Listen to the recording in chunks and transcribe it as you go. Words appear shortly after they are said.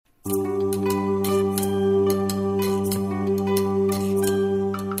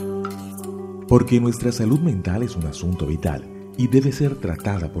Porque nuestra salud mental es un asunto vital y debe ser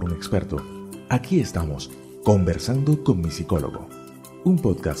tratada por un experto. Aquí estamos, Conversando con mi psicólogo. Un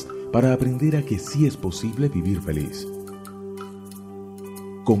podcast para aprender a que sí es posible vivir feliz.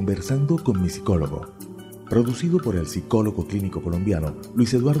 Conversando con mi psicólogo. Producido por el psicólogo clínico colombiano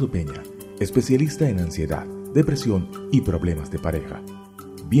Luis Eduardo Peña, especialista en ansiedad, depresión y problemas de pareja.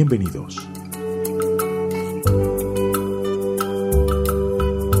 Bienvenidos.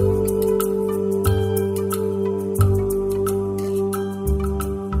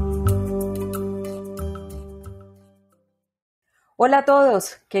 Hola a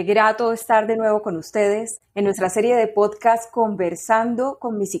todos, qué grato estar de nuevo con ustedes en nuestra serie de podcast Conversando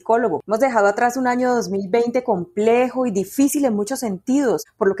con mi psicólogo. Hemos dejado atrás un año 2020 complejo y difícil en muchos sentidos,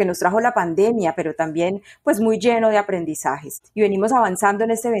 por lo que nos trajo la pandemia, pero también pues muy lleno de aprendizajes. Y venimos avanzando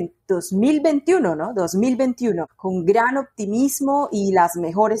en este 2021, ¿no? 2021, con gran optimismo y las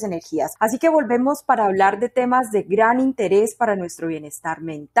mejores energías. Así que volvemos para hablar de temas de gran interés para nuestro bienestar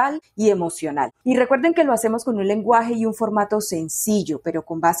mental y emocional. Y recuerden que lo hacemos con un lenguaje y un formato sencillo, pero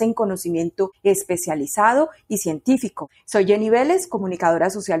con base en conocimiento especializado y científico. Soy Jenny Vélez, comunicadora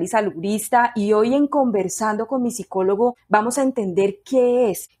social y saludista, y hoy en Conversando con mi psicólogo vamos a entender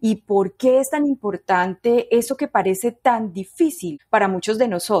qué es y por qué es tan importante eso que parece tan difícil para muchos de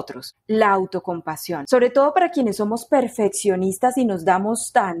nosotros, la autocompasión, sobre todo para quienes somos perfeccionistas y nos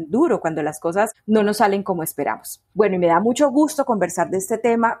damos tan duro cuando las cosas no nos salen como esperamos. Bueno, y me da mucho gusto conversar de este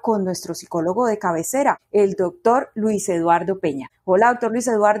tema con nuestro psicólogo de cabecera, el doctor Luis Eduardo Peña. Hola, doctor Luis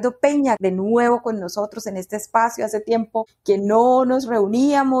Eduardo Peña, de nuevo con nosotros en este espacio. Hace tiempo que no nos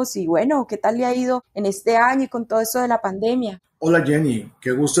reuníamos y bueno, ¿qué tal le ha ido en este año y con todo esto de la pandemia? Hola Jenny,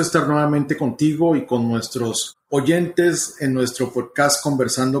 qué gusto estar nuevamente contigo y con nuestros oyentes en nuestro podcast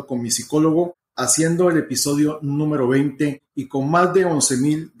Conversando con mi psicólogo, haciendo el episodio número 20 y con más de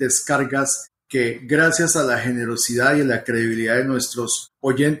 11,000 descargas que gracias a la generosidad y a la credibilidad de nuestros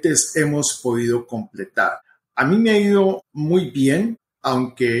oyentes hemos podido completar. A mí me ha ido muy bien,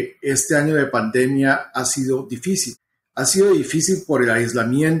 aunque este año de pandemia ha sido difícil. Ha sido difícil por el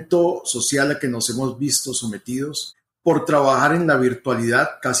aislamiento social a que nos hemos visto sometidos, por trabajar en la virtualidad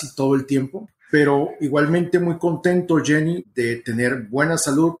casi todo el tiempo, pero igualmente muy contento, Jenny, de tener buena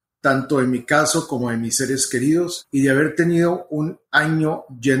salud, tanto en mi caso como en mis seres queridos, y de haber tenido un año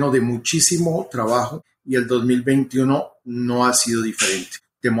lleno de muchísimo trabajo, y el 2021 no ha sido diferente.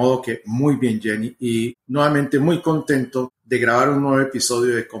 De modo que muy bien, Jenny, y nuevamente muy contento de grabar un nuevo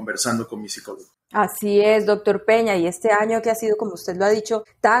episodio de Conversando con mi psicólogo. Así es, doctor Peña, y este año que ha sido, como usted lo ha dicho,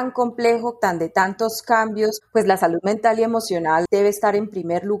 tan complejo, tan de tantos cambios, pues la salud mental y emocional debe estar en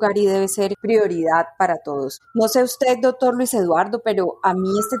primer lugar y debe ser prioridad para todos. No sé usted, doctor Luis Eduardo, pero a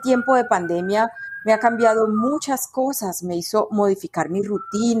mí este tiempo de pandemia me ha cambiado muchas cosas, me hizo modificar mis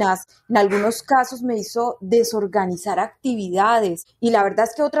rutinas, en algunos casos me hizo desorganizar actividades y la verdad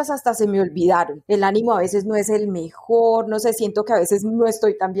es que otras hasta se me olvidaron. El ánimo a veces no es el mejor, no sé, siento que a veces no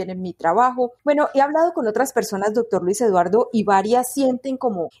estoy tan bien en mi trabajo. Bueno, he hablado con otras personas, doctor Luis Eduardo, y varias sienten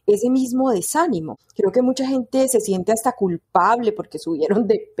como ese mismo desánimo. Creo que mucha gente se siente hasta culpable porque subieron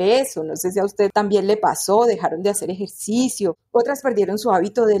de peso, no sé si a usted también le pasó, dejaron de hacer ejercicio, otras perdieron su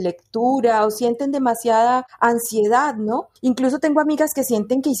hábito de lectura o sienten demasiada ansiedad, ¿no? Incluso tengo amigas que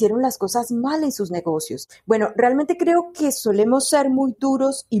sienten que hicieron las cosas mal en sus negocios. Bueno, realmente creo que solemos ser muy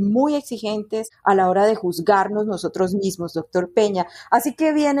duros y muy exigentes a la hora de juzgarnos nosotros mismos, doctor Peña. Así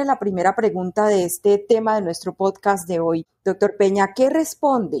que viene la primera pregunta de este tema de nuestro podcast de hoy. Doctor Peña, ¿qué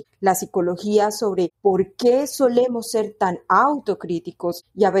responde la psicología sobre por qué solemos ser tan autocríticos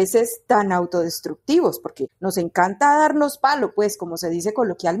y a veces tan autodestructivos? Porque nos encanta darnos palo, pues, como se dice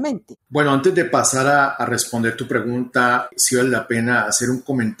coloquialmente. Bueno, antes de pasar a responder tu pregunta, sí vale la pena hacer un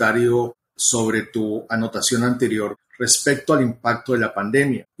comentario sobre tu anotación anterior respecto al impacto de la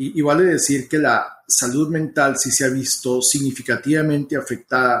pandemia. Y vale decir que la salud mental sí se ha visto significativamente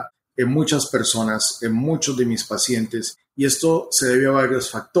afectada en muchas personas, en muchos de mis pacientes, y esto se debe a varios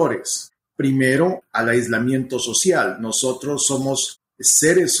factores. Primero, al aislamiento social. Nosotros somos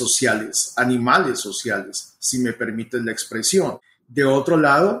seres sociales, animales sociales, si me permites la expresión. De otro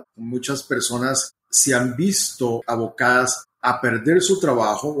lado, muchas personas se han visto abocadas a perder su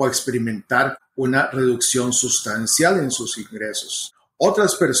trabajo o a experimentar una reducción sustancial en sus ingresos.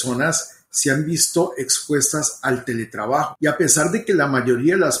 Otras personas se han visto expuestas al teletrabajo y a pesar de que la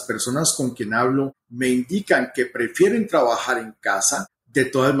mayoría de las personas con quien hablo me indican que prefieren trabajar en casa, de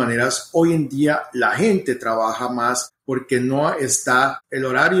todas maneras hoy en día la gente trabaja más porque no está el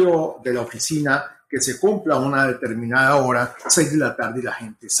horario de la oficina que se cumpla a una determinada hora, 6 de la tarde y la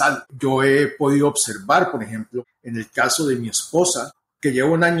gente sale. Yo he podido observar, por ejemplo, en el caso de mi esposa, que lleva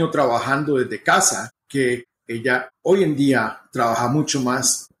un año trabajando desde casa, que ella hoy en día trabaja mucho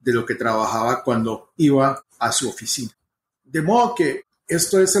más de lo que trabajaba cuando iba a su oficina. De modo que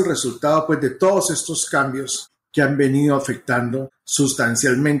esto es el resultado pues, de todos estos cambios que han venido afectando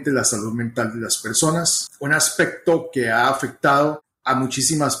sustancialmente la salud mental de las personas. Un aspecto que ha afectado a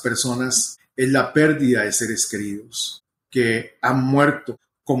muchísimas personas es la pérdida de seres queridos que han muerto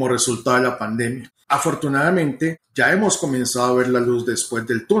como resultado de la pandemia. Afortunadamente, ya hemos comenzado a ver la luz después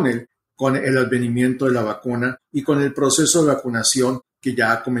del túnel con el advenimiento de la vacuna y con el proceso de vacunación que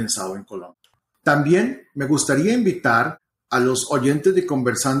ya ha comenzado en Colombia. También me gustaría invitar a los oyentes de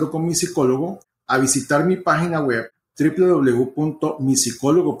Conversando con mi psicólogo a visitar mi página web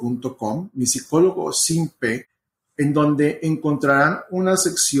www.misicólogo.com, mi psicólogo sin P, en donde encontrarán una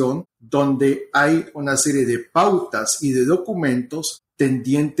sección donde hay una serie de pautas y de documentos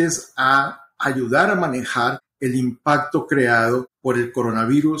tendientes a ayudar a manejar el impacto creado por el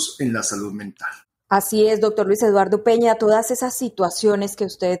coronavirus en la salud mental. Así es, doctor Luis Eduardo Peña, todas esas situaciones que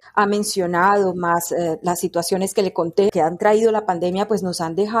usted ha mencionado, más las situaciones que le conté que han traído la pandemia, pues nos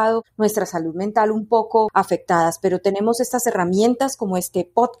han dejado nuestra salud mental un poco afectadas, pero tenemos estas herramientas como este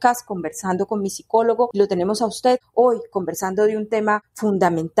podcast, Conversando con mi psicólogo, y lo tenemos a usted hoy conversando de un tema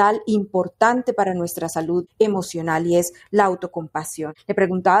fundamental, importante para nuestra salud emocional y es la autocompasión. Le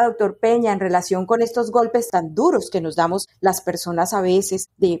preguntaba, doctor Peña, en relación con estos golpes tan duros que nos damos las personas a veces,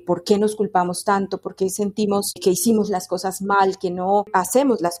 de por qué nos culpamos tanto, por qué sentimos que hicimos las cosas mal, que no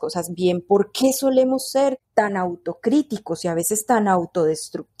hacemos las cosas bien, por qué solemos ser tan autocríticos y a veces tan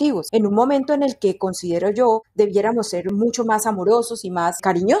autodestructivos, en un momento en el que considero yo debiéramos ser mucho más amorosos y más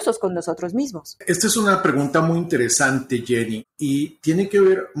cariñosos con nosotros mismos. Esta es una pregunta muy interesante, Jenny, y tiene que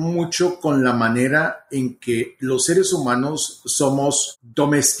ver mucho con la manera en que los seres humanos somos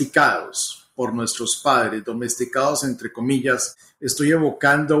domesticados por nuestros padres, domesticados entre comillas. Estoy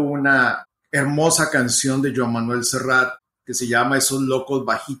evocando una hermosa canción de Joan Manuel Serrat que se llama Esos locos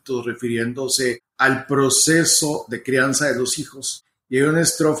bajitos, refiriéndose al proceso de crianza de los hijos. Y hay una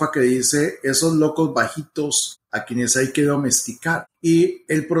estrofa que dice, esos locos bajitos a quienes hay que domesticar. Y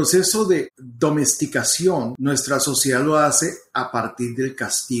el proceso de domesticación, nuestra sociedad lo hace a partir del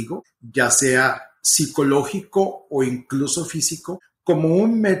castigo, ya sea psicológico o incluso físico, como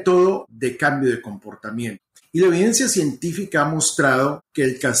un método de cambio de comportamiento. Y la evidencia científica ha mostrado que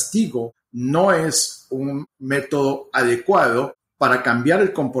el castigo no es un método adecuado para cambiar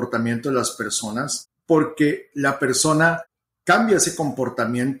el comportamiento de las personas, porque la persona cambia ese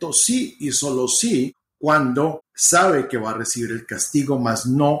comportamiento sí y solo sí cuando sabe que va a recibir el castigo, más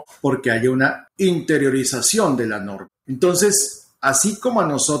no porque haya una interiorización de la norma. Entonces, así como a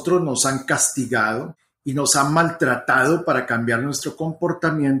nosotros nos han castigado y nos han maltratado para cambiar nuestro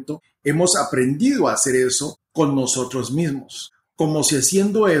comportamiento, hemos aprendido a hacer eso con nosotros mismos, como si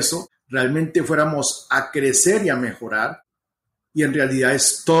haciendo eso realmente fuéramos a crecer y a mejorar, y en realidad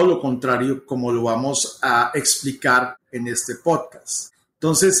es todo lo contrario, como lo vamos a explicar en este podcast.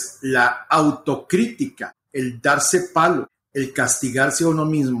 Entonces, la autocrítica, el darse palo, el castigarse a uno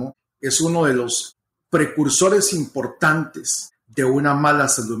mismo, es uno de los precursores importantes de una mala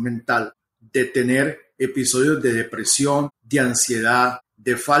salud mental, de tener episodios de depresión, de ansiedad,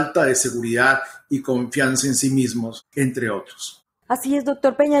 de falta de seguridad y confianza en sí mismos, entre otros. Así es,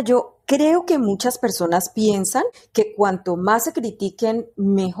 doctor Peña. Yo creo que muchas personas piensan que cuanto más se critiquen,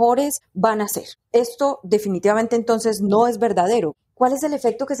 mejores van a ser. Esto definitivamente entonces no es verdadero. ¿Cuál es el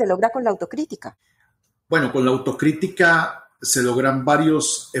efecto que se logra con la autocrítica? Bueno, con la autocrítica se logran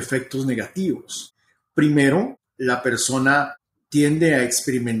varios efectos negativos. Primero, la persona tiende a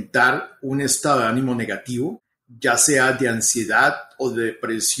experimentar un estado de ánimo negativo, ya sea de ansiedad o de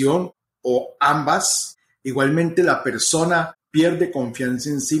depresión o ambas. Igualmente, la persona pierde confianza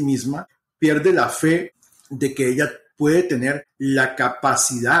en sí misma, pierde la fe de que ella puede tener la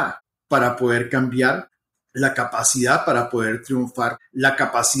capacidad para poder cambiar, la capacidad para poder triunfar, la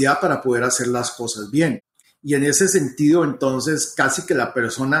capacidad para poder hacer las cosas bien. Y en ese sentido, entonces, casi que la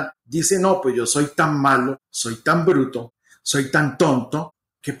persona dice, no, pues yo soy tan malo, soy tan bruto, soy tan tonto,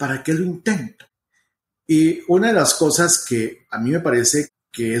 que ¿para qué lo intento? Y una de las cosas que a mí me parece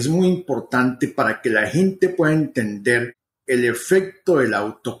que es muy importante para que la gente pueda entender el efecto de la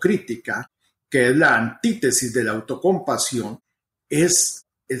autocrítica, que es la antítesis de la autocompasión, es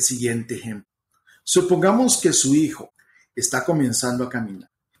el siguiente ejemplo. Supongamos que su hijo está comenzando a caminar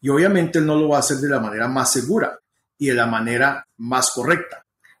y obviamente él no lo va a hacer de la manera más segura y de la manera más correcta.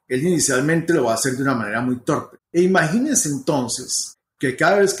 Él inicialmente lo va a hacer de una manera muy torpe. E imagínense entonces que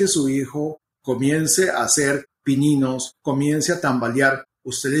cada vez que su hijo comience a hacer pininos, comience a tambalear,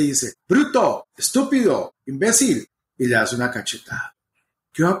 usted le dice, bruto, estúpido, imbécil, y le hace una cachetada.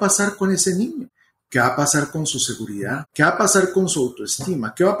 ¿qué va a pasar con ese niño? ¿Qué va a pasar con su seguridad? ¿Qué va a pasar con su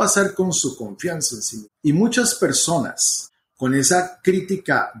autoestima? ¿Qué va a pasar con su confianza en sí mismo? Y muchas personas, con esa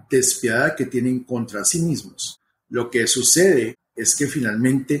crítica despiadada que tienen contra sí mismos, lo que sucede es que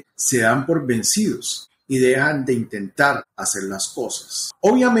finalmente se dan por vencidos y dejan de intentar hacer las cosas.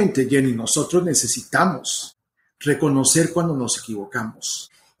 Obviamente, Jenny, nosotros necesitamos reconocer cuando nos equivocamos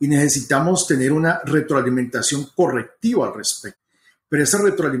y necesitamos tener una retroalimentación correctiva al respecto. Pero esa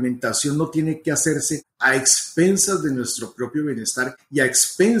retroalimentación no tiene que hacerse a expensas de nuestro propio bienestar y a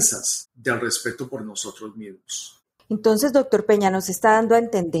expensas del respeto por nosotros mismos. Entonces, doctor Peña, nos está dando a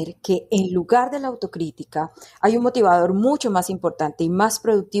entender que en lugar de la autocrítica hay un motivador mucho más importante y más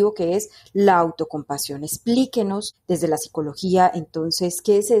productivo que es la autocompasión. Explíquenos desde la psicología, entonces,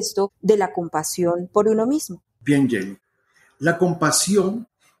 ¿qué es esto de la compasión por uno mismo? Bien, Jenny. La compasión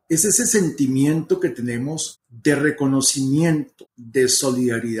es ese sentimiento que tenemos de reconocimiento, de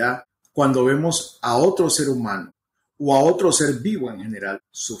solidaridad, cuando vemos a otro ser humano o a otro ser vivo en general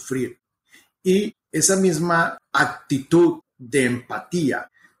sufrir. Y esa misma actitud de empatía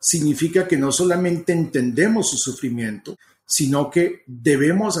significa que no solamente entendemos su sufrimiento, sino que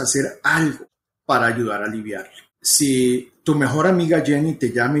debemos hacer algo para ayudar a aliviarle. Si tu mejor amiga Jenny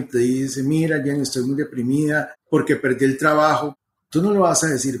te llama y te dice, mira Jenny, estoy muy deprimida porque perdí el trabajo, tú no le vas a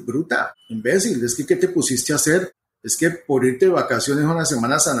decir, bruta, imbécil, es que ¿qué te pusiste a hacer? Es que por irte de vacaciones una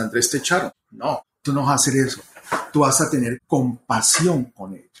semana a San Andrés te echaron. No, tú no vas a hacer eso. Tú vas a tener compasión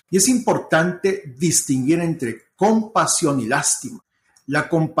con él. Y es importante distinguir entre compasión y lástima. La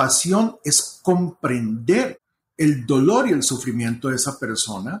compasión es comprender el dolor y el sufrimiento de esa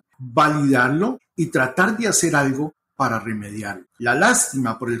persona, validarlo y tratar de hacer algo para remediarlo. La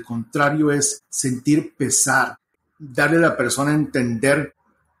lástima, por el contrario, es sentir pesar, darle a la persona a entender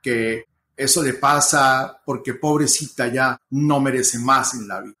que eso le pasa porque pobrecita ya no merece más en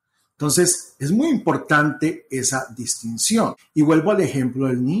la vida. Entonces, es muy importante esa distinción. Y vuelvo al ejemplo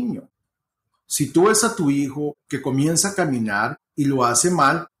del niño. Si tú ves a tu hijo que comienza a caminar y lo hace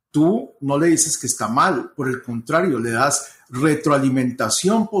mal, tú no le dices que está mal. Por el contrario, le das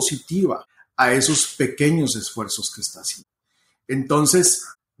retroalimentación positiva a esos pequeños esfuerzos que está haciendo. Entonces,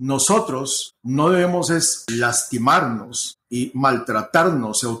 nosotros no debemos lastimarnos y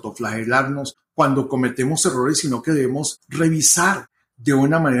maltratarnos y autoflagelarnos cuando cometemos errores, sino que debemos revisar de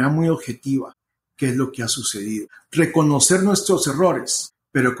una manera muy objetiva qué es lo que ha sucedido. Reconocer nuestros errores,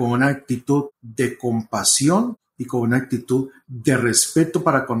 pero con una actitud de compasión y con una actitud de respeto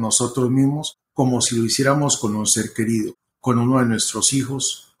para con nosotros mismos, como si lo hiciéramos con un ser querido, con uno de nuestros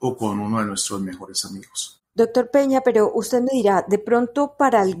hijos o con uno de nuestros mejores amigos. Doctor Peña, pero usted me dirá, de pronto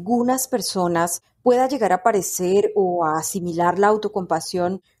para algunas personas pueda llegar a parecer o a asimilar la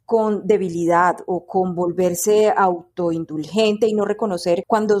autocompasión con debilidad o con volverse autoindulgente y no reconocer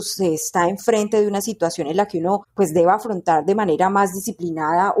cuando se está enfrente de una situación en la que uno pues debe afrontar de manera más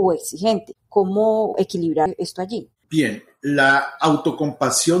disciplinada o exigente. ¿Cómo equilibrar esto allí? Bien, la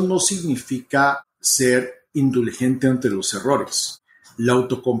autocompasión no significa ser indulgente ante los errores. La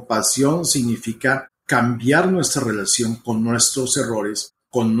autocompasión significa cambiar nuestra relación con nuestros errores,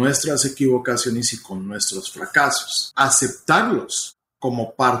 con nuestras equivocaciones y con nuestros fracasos. Aceptarlos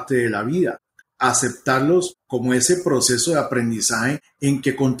como parte de la vida, aceptarlos como ese proceso de aprendizaje en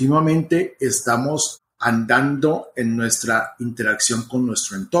que continuamente estamos andando en nuestra interacción con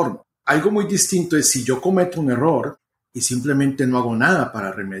nuestro entorno. Algo muy distinto es si yo cometo un error y simplemente no hago nada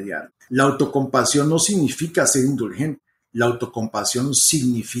para remediarlo. La autocompasión no significa ser indulgente. La autocompasión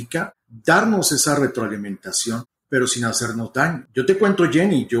significa darnos esa retroalimentación, pero sin hacernos daño. Yo te cuento,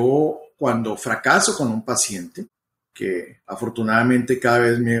 Jenny, yo cuando fracaso con un paciente, que afortunadamente cada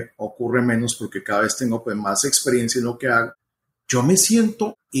vez me ocurre menos porque cada vez tengo pues más experiencia en lo que hago, yo me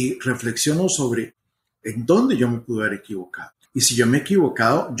siento y reflexiono sobre en dónde yo me pude haber equivocado. Y si yo me he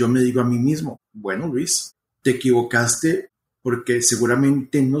equivocado, yo me digo a mí mismo, bueno, Luis, te equivocaste porque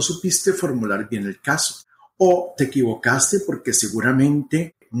seguramente no supiste formular bien el caso. O te equivocaste porque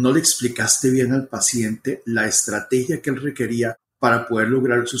seguramente no le explicaste bien al paciente la estrategia que él requería para poder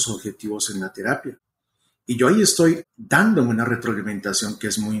lograr sus objetivos en la terapia. Y yo ahí estoy dándome una retroalimentación que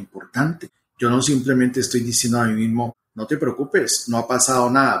es muy importante. Yo no simplemente estoy diciendo a mí mismo, no te preocupes, no ha pasado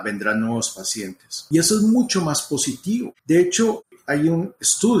nada, vendrán nuevos pacientes. Y eso es mucho más positivo. De hecho, hay un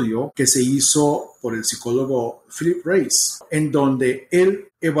estudio que se hizo por el psicólogo Philip Race, en donde él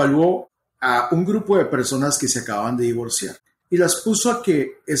evaluó a un grupo de personas que se acababan de divorciar y las puso a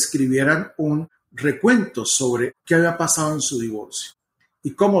que escribieran un recuento sobre qué había pasado en su divorcio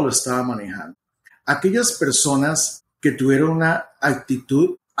y cómo lo estaba manejando. Aquellas personas que tuvieron una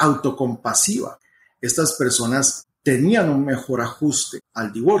actitud autocompasiva, estas personas tenían un mejor ajuste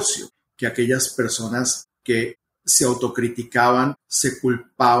al divorcio que aquellas personas que se autocriticaban, se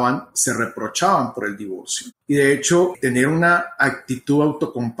culpaban, se reprochaban por el divorcio. Y de hecho, tener una actitud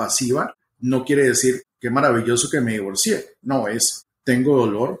autocompasiva no quiere decir qué maravilloso que me divorcié. No, es tengo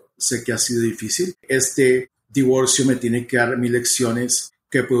dolor, sé que ha sido difícil. Este divorcio me tiene que dar 1000 lecciones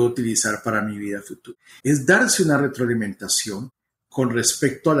que puedo utilizar para mi vida futura. Es darse una retroalimentación con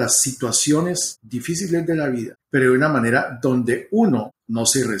respecto a las situaciones difíciles de la vida, pero de una manera donde uno no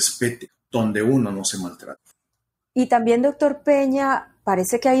se respete, donde uno no se maltrata. Y también, doctor Peña,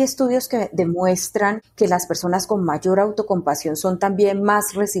 parece que hay estudios que demuestran que las personas con mayor autocompasión son también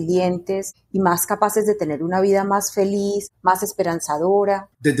más resilientes y más capaces de tener una vida más feliz, más esperanzadora.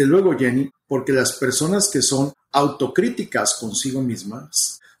 Desde luego, Jenny, porque las personas que son autocríticas consigo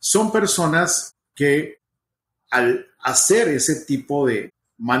mismas son personas que al hacer ese tipo de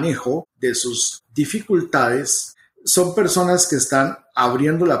manejo de sus dificultades, son personas que están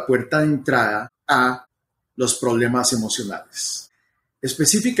abriendo la puerta de entrada a los problemas emocionales.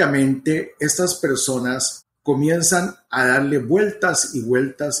 Específicamente, estas personas comienzan a darle vueltas y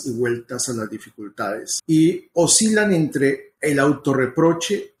vueltas y vueltas a las dificultades y oscilan entre el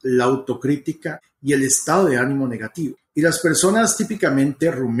autorreproche, la autocrítica y el estado de ánimo negativo. Y las personas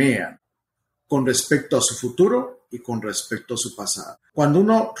típicamente rumean con respecto a su futuro y con respecto a su pasado. Cuando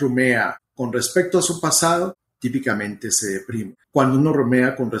uno rumea con respecto a su pasado, típicamente se deprime. Cuando uno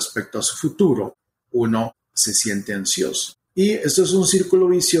rumea con respecto a su futuro, uno se siente ansioso. Y esto es un círculo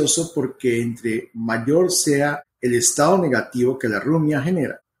vicioso porque entre mayor sea el estado negativo que la rumia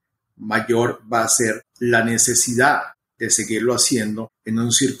genera, mayor va a ser la necesidad de seguirlo haciendo en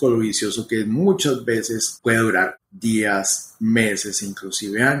un círculo vicioso que muchas veces puede durar días, meses,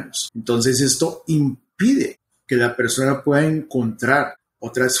 inclusive años. Entonces esto impide que la persona pueda encontrar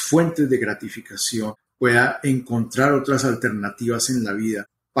otras fuentes de gratificación, pueda encontrar otras alternativas en la vida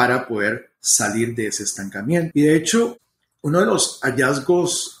para poder salir de ese estancamiento. Y de hecho, uno de los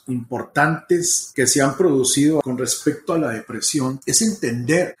hallazgos importantes que se han producido con respecto a la depresión es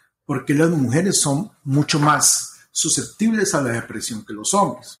entender por qué las mujeres son mucho más susceptibles a la depresión que los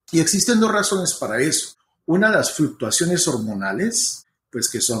hombres. Y existen 2 razones para eso. Una, las fluctuaciones hormonales, pues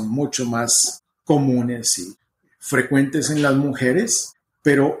que son mucho más comunes y frecuentes en las mujeres,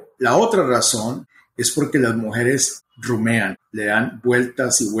 pero la otra razón es porque las mujeres rumean, le dan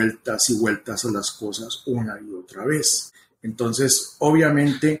vueltas y vueltas y vueltas a las cosas una y otra vez. Entonces,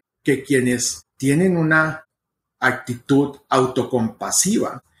 obviamente que quienes tienen una actitud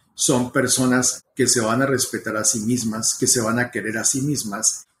autocompasiva son personas que se van a respetar a sí mismas, que se van a querer a sí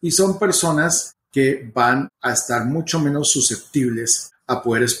mismas y son personas que van a estar mucho menos susceptibles a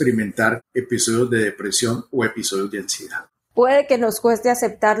poder experimentar episodios de depresión o episodios de ansiedad. Puede que nos cueste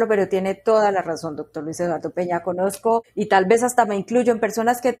aceptarlo, pero tiene toda la razón, doctor Luis Eduardo Peña. Conozco y tal vez hasta me incluyo en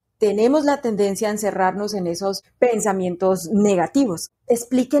personas que tenemos la tendencia a encerrarnos en esos pensamientos negativos.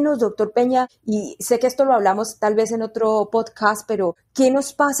 Explíquenos, doctor Peña, y sé que esto lo hablamos tal vez en otro podcast, pero ¿qué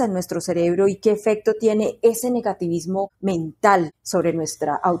nos pasa en nuestro cerebro y qué efecto tiene ese negativismo mental sobre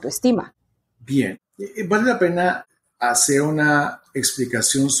nuestra autoestima? Bien, vale la pena hacer una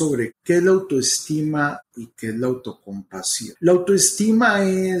explicación sobre qué es la autoestima y qué es la autocompasión. La autoestima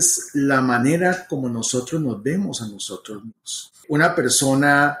es la manera como nosotros nos vemos a nosotros mismos. Una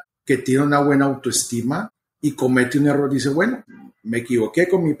persona que tiene una buena autoestima y comete un error dice, bueno, me equivoqué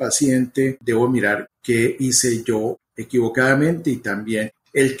con mi paciente, debo mirar qué hice yo equivocadamente y también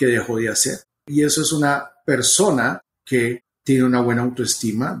el que dejó de hacer. Y eso es una persona que tiene una buena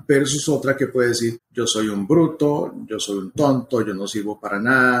autoestima versus otra que puede decir, yo soy un bruto, yo soy un tonto, yo no sirvo para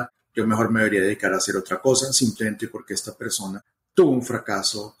nada, yo mejor me debería dedicar a hacer otra cosa simplemente porque esta persona tuvo un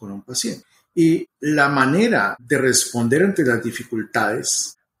fracaso con un paciente. Y la manera de responder ante las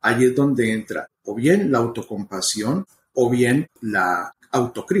dificultades, ahí es donde entra o bien la autocompasión o bien la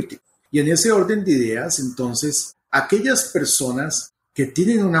autocrítica. Y en ese orden de ideas, entonces, aquellas personas que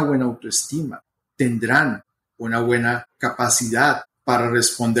tienen una buena autoestima tendrán una buena capacidad para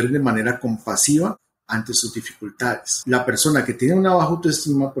responder de manera compasiva ante sus dificultades. La persona que tiene una baja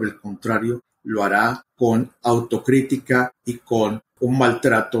autoestima, por el contrario, lo hará con autocrítica y con un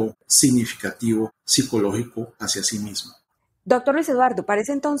maltrato significativo psicológico hacia sí mismo. Doctor Luis Eduardo,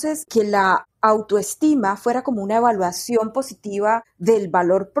 parece entonces que la autoestima fuera como una evaluación positiva del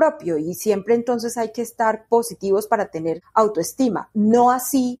valor propio y siempre entonces hay que estar positivos para tener autoestima, no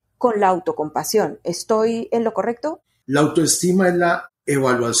así con la autocompasión. ¿Estoy en lo correcto? La autoestima es la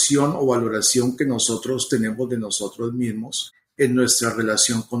evaluación o valoración que nosotros tenemos de nosotros mismos en nuestra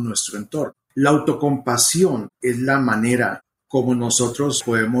relación con nuestro entorno. La autocompasión es la manera como nosotros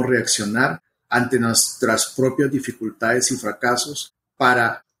podemos reaccionar ante nuestras propias dificultades y fracasos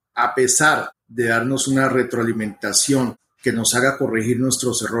para, a pesar de darnos una retroalimentación que nos haga corregir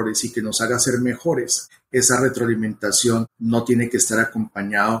nuestros errores y que nos haga ser mejores, esa retroalimentación no tiene que estar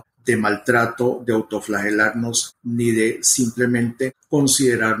acompañado de maltrato, de autoflagelarnos, ni de simplemente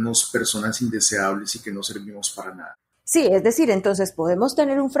considerarnos personas indeseables y que no servimos para nada. Sí, es decir, entonces podemos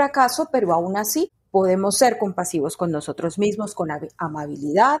tener un fracaso, pero aún así podemos ser compasivos con nosotros mismos, con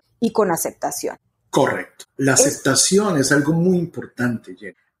amabilidad y con aceptación. Correcto. La aceptación es algo muy importante,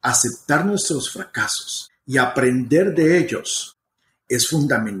 Jenny. Aceptar nuestros fracasos y aprender de ellos es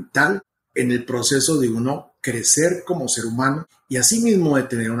fundamental en el proceso de uno crecer como ser humano y asimismo de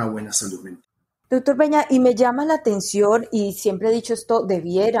tener una buena salud mental. Doctor Peña, y me llama la atención, y siempre he dicho esto,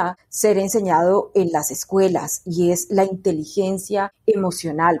 debiera ser enseñado en las escuelas, y es la inteligencia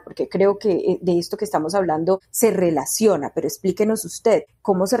emocional, porque creo que de esto que estamos hablando se relaciona, pero explíquenos usted,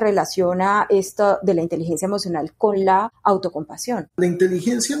 ¿cómo se relaciona esto de la inteligencia emocional con la autocompasión? La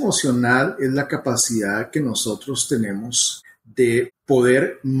inteligencia emocional es la capacidad que nosotros tenemos de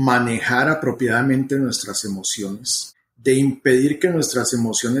poder manejar apropiadamente nuestras emociones, de impedir que nuestras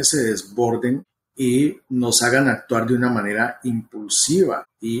emociones se desborden y nos hagan actuar de una manera impulsiva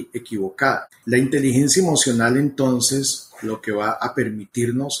y equivocada. La inteligencia emocional, entonces, lo que va a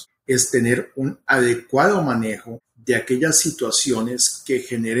permitirnos es tener un adecuado manejo de aquellas situaciones que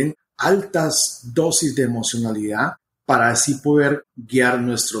generen altas dosis de emocionalidad para así poder guiar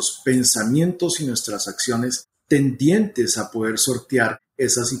nuestros pensamientos y nuestras acciones tendientes a poder sortear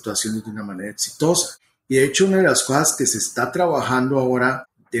esas situaciones de una manera exitosa. Y de hecho, una de las cosas que se está trabajando ahora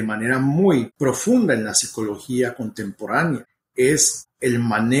de manera muy profunda en la psicología contemporánea es el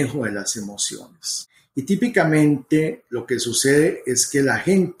manejo de las emociones. Y típicamente lo que sucede es que la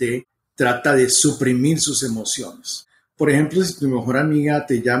gente trata de suprimir sus emociones. Por ejemplo, si tu mejor amiga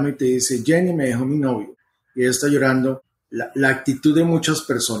te llama y te dice, Jenny, me dejó mi novio, y ella está llorando, la actitud de muchas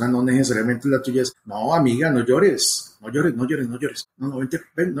personas, no necesariamente la tuya, es, no, amiga, no llores, no llores, no llores, no llores, no, vente,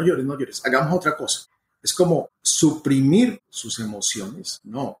 ven, no llores, no llores, hagamos otra cosa. Es como suprimir sus emociones.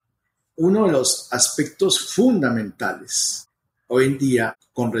 No. Uno de los aspectos fundamentales hoy en día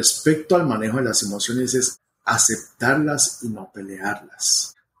con respecto al manejo de las emociones es aceptarlas y no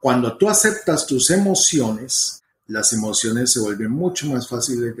pelearlas. Cuando tú aceptas tus emociones, las emociones se vuelven mucho más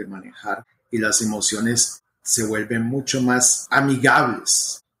fáciles de manejar y las emociones se vuelven mucho más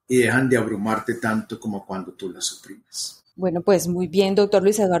amigables y dejan de abrumarte tanto como cuando tú las suprimes. Bueno, pues muy bien, doctor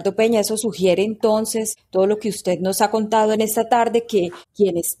Luis Eduardo Peña, eso sugiere entonces todo lo que usted nos ha contado en esta tarde, que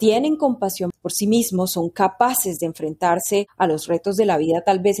quienes tienen compasión por sí mismos son capaces de enfrentarse a los retos de la vida,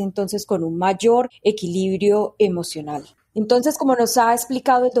 tal vez entonces con un mayor equilibrio emocional. Entonces, como nos ha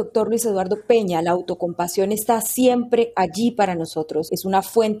explicado el doctor Luis Eduardo Peña, la autocompasión está siempre allí para nosotros. Es una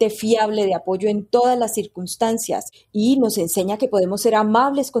fuente fiable de apoyo en todas las circunstancias y nos enseña que podemos ser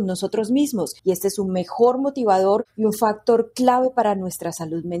amables con nosotros mismos. Y este es un mejor motivador y un factor clave para nuestra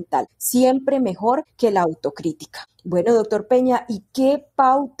salud mental. Siempre mejor que la autocrítica. Bueno, doctor Peña, ¿y qué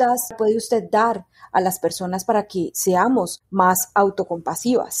pautas puede usted dar a las personas para que seamos más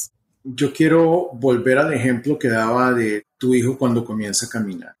autocompasivas? Yo quiero volver al ejemplo que daba de tu hijo cuando comienza a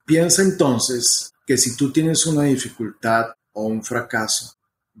caminar. Piensa entonces que si tú tienes una dificultad o un fracaso,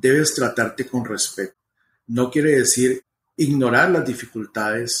 debes tratarte con respeto. No quiere decir ignorar las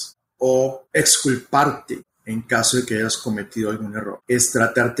dificultades o exculparte en caso de que hayas cometido algún error. Es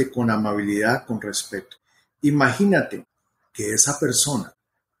tratarte con amabilidad, con respeto. Imagínate que esa persona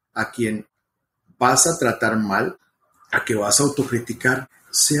a quien vas a tratar mal, a que vas a autocriticar,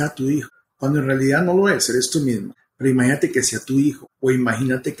 sea tu hijo, cuando en realidad no lo es, eres tú mismo. Pero imagínate que sea tu hijo o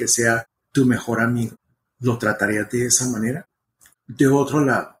imagínate que sea tu mejor amigo. ¿Lo tratarías de esa manera? De otro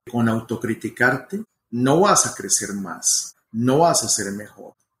lado, con autocriticarte, no vas a crecer más, no vas a ser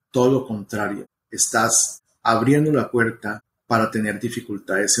mejor. Todo lo contrario, estás abriendo la puerta para tener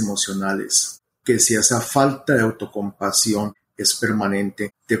dificultades emocionales, que si esa falta de autocompasión es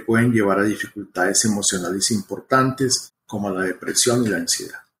permanente, te pueden llevar a dificultades emocionales importantes, como la depresión y la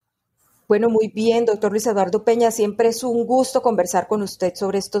ansiedad. Bueno, muy bien, doctor Luis Eduardo Peña, siempre es un gusto conversar con usted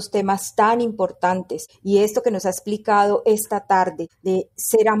sobre estos temas tan importantes y esto que nos ha explicado esta tarde de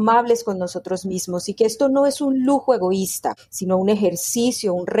ser amables con nosotros mismos y que esto no es un lujo egoísta, sino un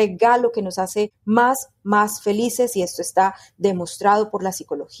ejercicio, un regalo que nos hace más felices y esto está demostrado por la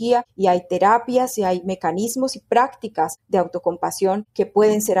psicología y hay terapias y hay mecanismos y prácticas de autocompasión que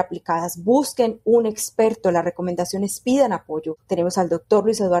pueden ser aplicadas. Busquen un experto, las recomendaciones pidan apoyo. Tenemos al doctor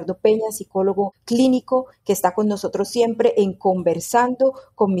Luis Eduardo Peña, psicólogo clínico, que está con nosotros siempre en Conversando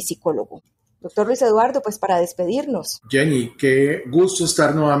con mi psicólogo. Doctor Luis Eduardo, pues para despedirnos. Jenny, qué gusto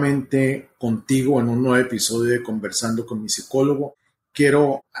estar nuevamente contigo en un nuevo episodio de Conversando con mi psicólogo.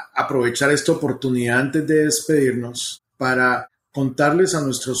 Quiero aprovechar esta oportunidad antes de despedirnos para contarles a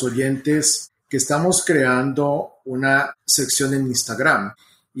nuestros oyentes que estamos creando una sección en Instagram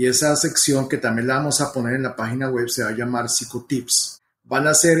y esa sección, que también la vamos a poner en la página web, se va a llamar Psicotips. Van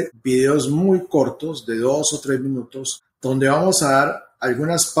a ser videos muy cortos de 2 o 3 minutos donde vamos a dar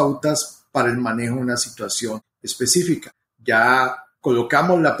algunas pautas para el manejo de una situación específica. Ya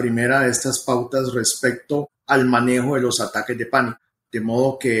colocamos la primera de estas pautas respecto al manejo de los ataques de pánico. De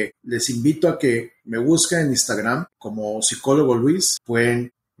modo que les invito a que me busquen en Instagram como psicólogo Luis.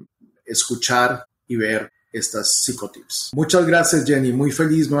 Pueden escuchar y ver estas psicotips. Muchas gracias, Jenny. Muy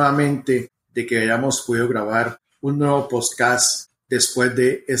feliz nuevamente de que hayamos podido grabar un nuevo podcast después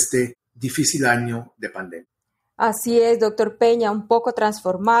de este difícil año de pandemia. Así es, doctor Peña, un poco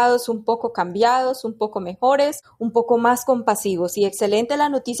transformados, un poco cambiados, un poco mejores, un poco más compasivos. Y excelente la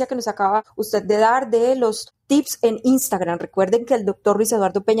noticia que nos acaba usted de dar de los tips en Instagram. Recuerden que el doctor Luis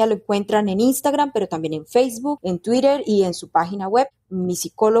Eduardo Peña lo encuentran en Instagram, pero también en Facebook, en Twitter y en su página web,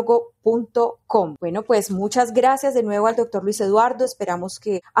 misicólogo.com. Bueno, pues muchas gracias de nuevo al doctor Luis Eduardo. Esperamos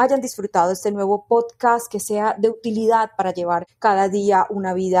que hayan disfrutado este nuevo podcast, que sea de utilidad para llevar cada día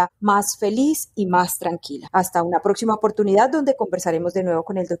una vida más feliz y más tranquila. Hasta una próxima oportunidad donde conversaremos de nuevo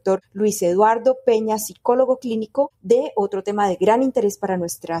con el doctor Luis Eduardo Peña, psicólogo clínico, de otro tema de gran interés para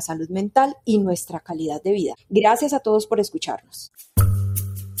nuestra salud mental y nuestra calidad de vida. Gracias a todos por escucharnos.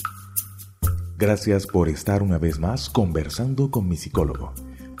 Gracias por estar una vez más conversando con mi psicólogo,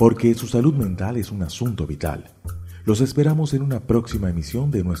 porque su salud mental es un asunto vital. Los esperamos en una próxima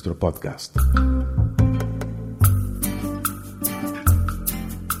emisión de nuestro podcast.